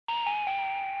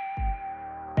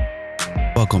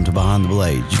Welcome to Behind the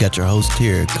Blade. You got your host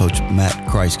here, Coach Matt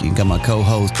Kreisky. You got my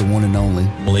co-host, the one and only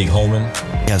Malik Holman.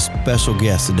 We have special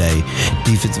guest today,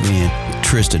 defensive end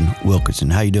Tristan Wilkerson.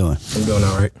 How you doing? I'm doing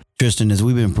all right. Tristan, as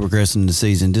we've been progressing the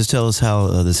season, just tell us how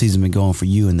the season's been going for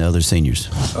you and the other seniors.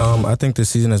 I think the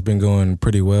season has been going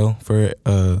pretty well for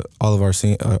all of our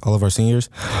seniors.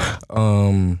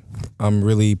 I'm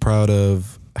really proud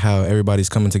of how everybody's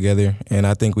coming together, and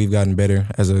I think we've gotten better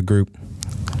as a group.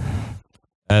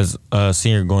 As a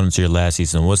senior going into your last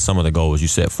season, what's some of the goals you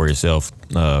set for yourself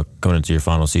coming into your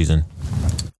final season?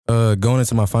 Going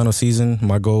into my final season,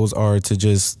 my goals are to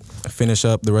just finish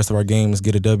up the rest of our games,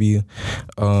 get a W.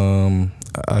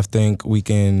 I think we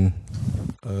can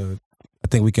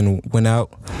win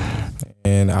out,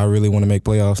 and I really want to make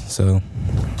playoffs. So,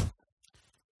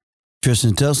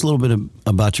 Tristan, tell us a little bit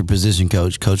about your position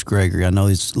coach, Coach Gregory. I know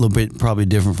he's a little bit probably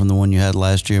different from the one you had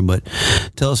last year, but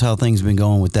tell us how things have been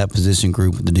going with that position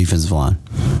group with the defensive line.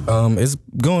 It's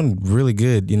going really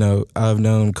good. You know, I've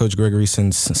known Coach Gregory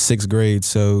since sixth grade,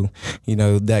 so, you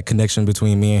know, that connection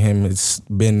between me and him, it's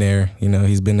been there. You know,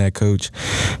 he's been that coach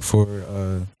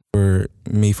for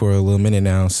me for a little minute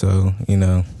now, so, you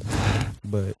know,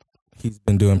 but he's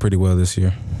been doing pretty well this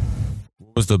year.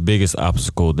 What was the biggest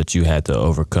obstacle that you had to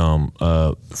overcome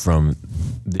from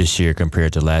this year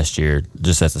compared to last year,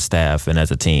 just as a staff and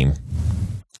as a team?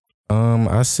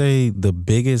 I say the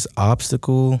biggest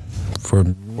obstacle for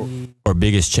me, or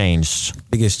biggest change.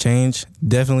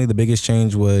 Definitely the biggest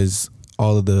change was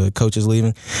all of the coaches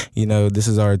leaving. You know, this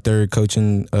is our third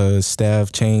coaching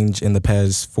staff change in the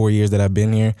past 4 years that I've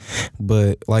been here.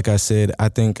 But like I said, I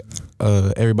think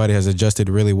everybody has adjusted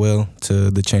really well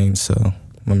to the change, so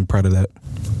I'm proud of that.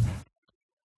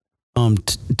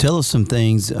 Tell us some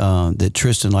things that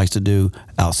Tristan likes to do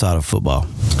outside of football.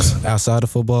 Outside of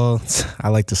football, I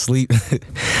like to sleep.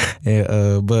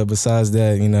 But besides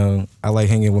that, you know, I like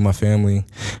hanging with my family,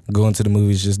 going to the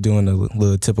movies, just doing the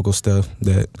little typical stuff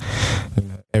that, you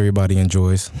know, everybody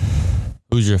enjoys.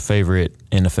 Who's your favorite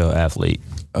NFL athlete?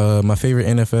 My favorite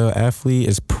NFL athlete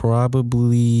is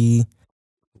probably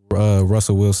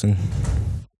Russell Wilson.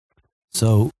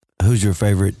 So, who's your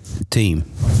favorite team?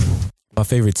 My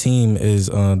favorite team is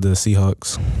the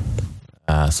Seahawks.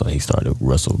 So he started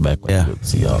Russell back with the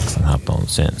Seahawks and hopped on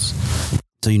since.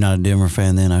 So you're not a Denver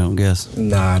fan then, I don't guess?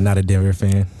 Nah, not a Denver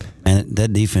fan. Man,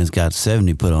 that defense got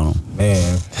 70 put on them.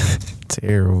 Man,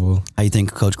 terrible. How you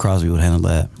think Coach Crosby would handle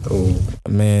that? Oh,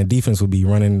 man, defense would be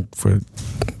running for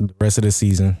the rest of the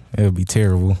season. It would be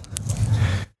terrible.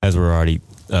 As we're already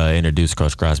introduced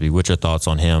Coach Crosby, what's your thoughts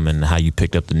on him and how you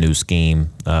picked up the new scheme,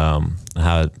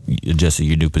 how you adjusted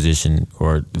your new position,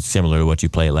 or similar to what you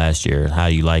played last year? How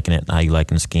you liking it, how you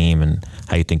liking the scheme, and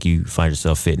how you think you find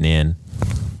yourself fitting in?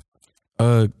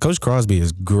 Coach Crosby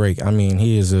is great. I mean,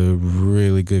 he is a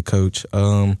really good coach.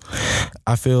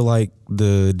 I feel like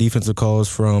the defensive calls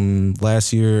from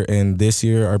last year and this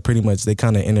year are pretty much, they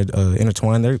kind of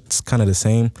intertwined. They're kind of the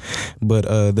same, but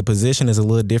the position is a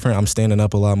little different. I'm standing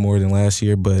up a lot more than last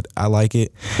year, but I like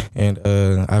it, and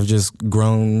I've just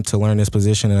grown to learn this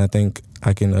position, and I think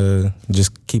I can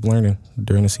just keep learning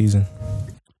during the season.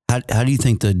 How do you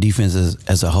think the defense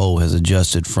as a whole has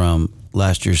adjusted from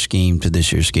last year's scheme to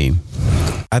this year's scheme?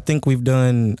 I think we've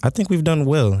done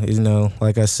well. You know,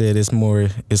 like I said,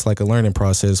 it's like a learning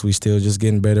process. We still just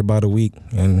getting better by the week,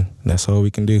 and that's all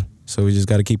we can do. So we just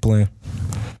got to keep playing.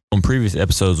 On previous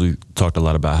episodes, we talked a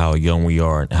lot about how young we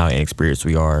are and how inexperienced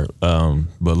we are.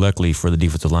 But luckily for the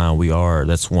defensive line,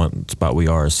 that's one spot we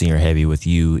are senior heavy with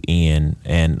you, Ian,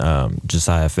 and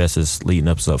Josiah Festus leading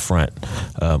us up front.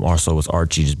 Also with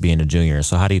Archie just being a junior.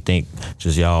 So how do you think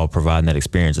just y'all providing that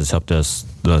experience has helped us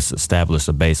establish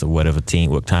a base of what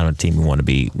kind of team we want to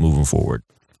be moving forward?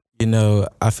 You know,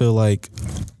 I feel like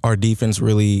our defense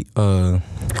really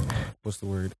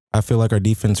I feel like our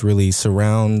defense really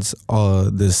surrounds all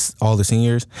the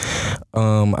seniors.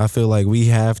 I feel like we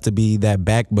have to be that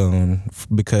backbone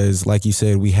because, like you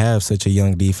said, we have such a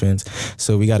young defense.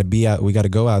 So we got to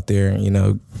go out there, you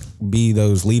know, be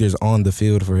those leaders on the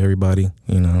field for everybody.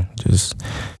 You know, just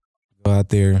go out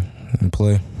there and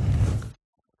play.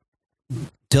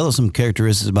 Tell us some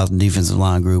characteristics about the defensive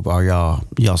line group. Are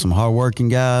y'all some hardworking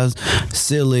guys?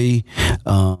 Silly?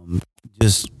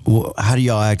 Just how do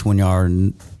y'all act when y'all are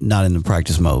not in the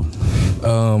practice mode?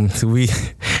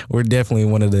 We're definitely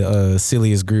one of the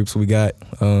silliest groups we got.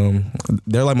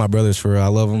 They're like my brothers for real. I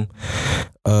love them.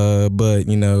 But,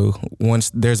 you know,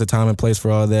 once there's a time and place for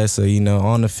all that. So, you know,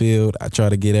 on the field, I try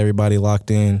to get everybody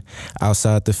locked in.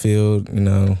 Outside the field, you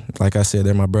know, like I said,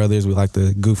 they're my brothers. We like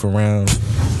to goof around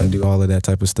and do all of that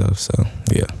type of stuff. So,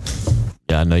 yeah.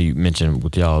 Yeah, I know you mentioned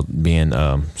with y'all being,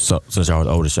 since y'all are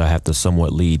the oldest, y'all have to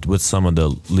somewhat lead. What's some of the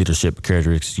leadership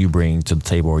characteristics you bring to the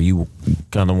table? Are you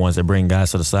kind of the ones that bring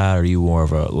guys to the side, or are you more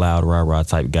of a loud, rah-rah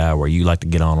type guy where you like to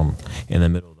get on them in the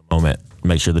middle of the moment,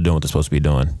 make sure they're doing what they're supposed to be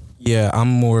doing? Yeah, I'm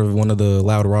more of one of the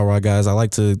loud rah-rah guys. I like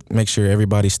to make sure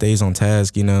everybody stays on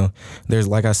task, you know. There's,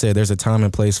 like I said, there's a time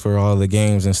and place for all the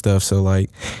games and stuff. So, like,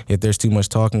 if there's too much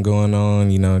talking going on,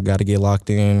 you know, got to get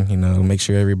locked in, you know, make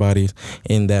sure everybody's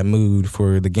in that mood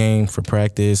for the game, for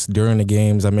practice. During the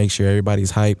games, I make sure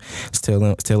everybody's hype.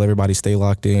 Tell everybody stay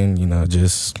locked in, you know,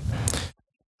 just,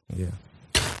 yeah.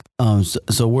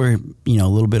 So we're, you know,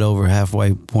 a little bit over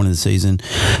halfway point of the season.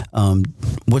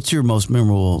 What's your most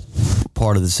memorable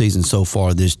part of the season so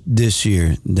far this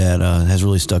year that has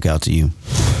really stuck out to you?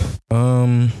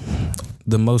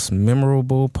 The most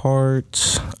memorable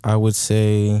part, I would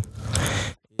say,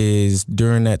 is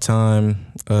during that time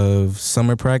of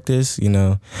summer practice. You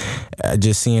know,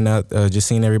 just seeing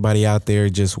everybody out there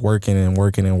just working and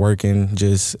working and working,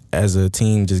 just as a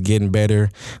team, just getting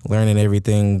better, learning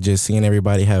everything, just seeing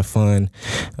everybody have fun,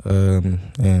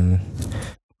 and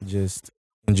just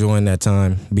enjoying that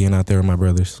time being out there with my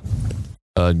brothers.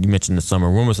 You mentioned the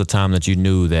summer. When was the time that you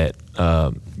knew that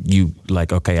you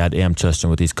like, okay, I am trusting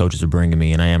what these coaches are bringing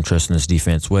me, and I am trusting this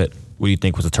defense? What do you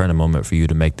think was a turning moment for you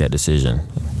to make that decision?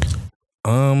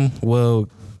 Well,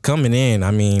 coming in, I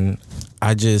mean,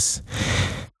 I just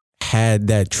had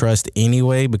that trust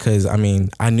anyway because, I mean,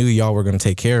 I knew y'all were going to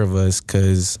take care of us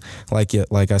because, like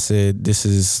I said, this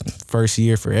is first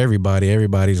year for everybody.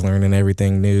 Everybody's learning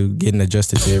everything new, getting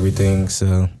adjusted to everything.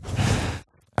 So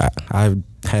I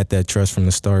had that trust from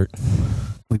the start.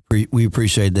 We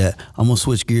appreciate that. I'm going to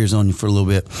switch gears on you for a little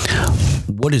bit.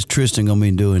 What is Tristan going to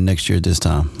be doing next year at this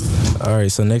time? All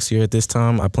right, so next year at this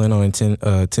time, I plan on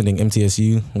attending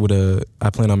MTSU I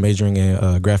plan on majoring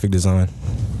in graphic design.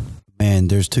 Man,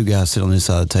 there's two guys sitting on this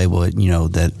side of the table, you know,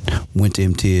 that went to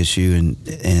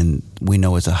MTSU, and we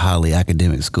know it's a highly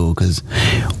academic school because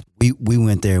we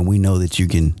went there and we know that you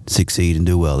can succeed and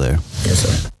do well there. Yes,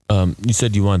 sir. You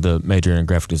said you wanted to major in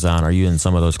graphic design. Are you in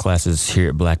some of those classes here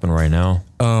at Blackman right now?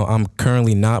 I'm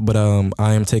currently not, but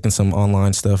I am taking some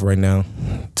online stuff right now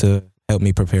to help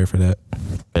me prepare for that.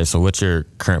 Okay, so what's your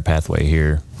current pathway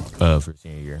here for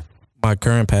senior year? My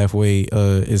current pathway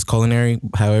is culinary.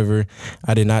 However,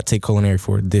 I did not take culinary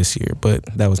for this year, but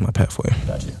that was my pathway.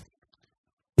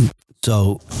 Gotcha.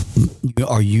 So,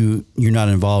 you're not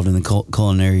involved in the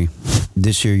culinary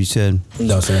this year? You said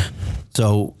no, sir.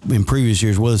 So, in previous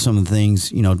years, what are some of the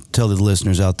things, you know, tell the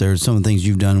listeners out there, some of the things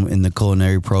you've done in the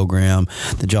culinary program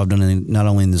that y'all have done not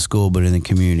only in the school but in the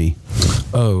community?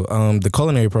 The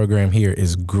culinary program here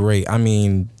is great. I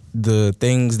mean, the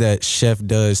things that Chef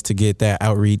does to get that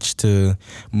outreach to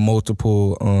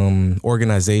multiple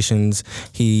organizations.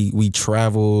 We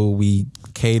travel, we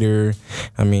cater.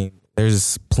 I mean,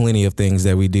 there's plenty of things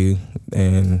that we do,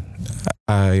 and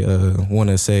I want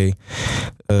to say,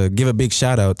 give a big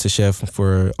shout out to Chef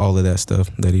for all of that stuff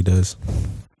that he does.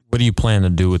 What do you plan to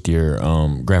do with your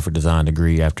graphic design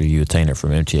degree after you attain it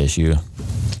from MTSU?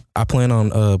 I plan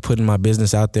on putting my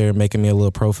business out there, making me a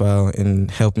little profile,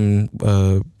 and helping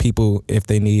people if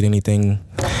they need anything.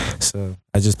 So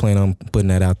I just plan on putting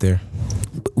that out there.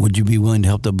 Would you be willing to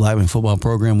help the Blackman football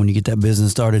program when you get that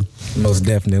business started? Most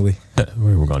definitely.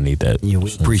 We're going to need that. Yeah,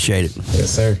 we appreciate it.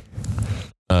 Yes, sir.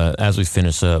 As we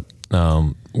finish up,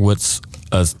 what's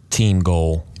a team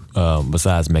goal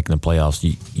besides making the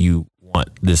playoffs you want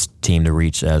this team to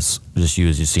reach as just you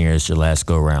as your senior, as your last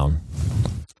go-round?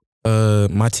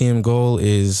 My team goal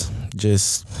is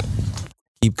just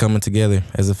keep coming together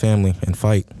as a family and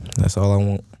fight. That's all I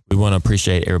want. We want to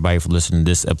appreciate everybody for listening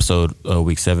to this episode of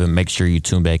Week 7. Make sure you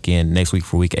tune back in next week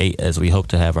for Week 8 as we hope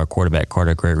to have our quarterback,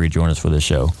 Carter Gregory, join us for the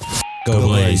show. Go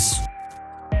Blaze.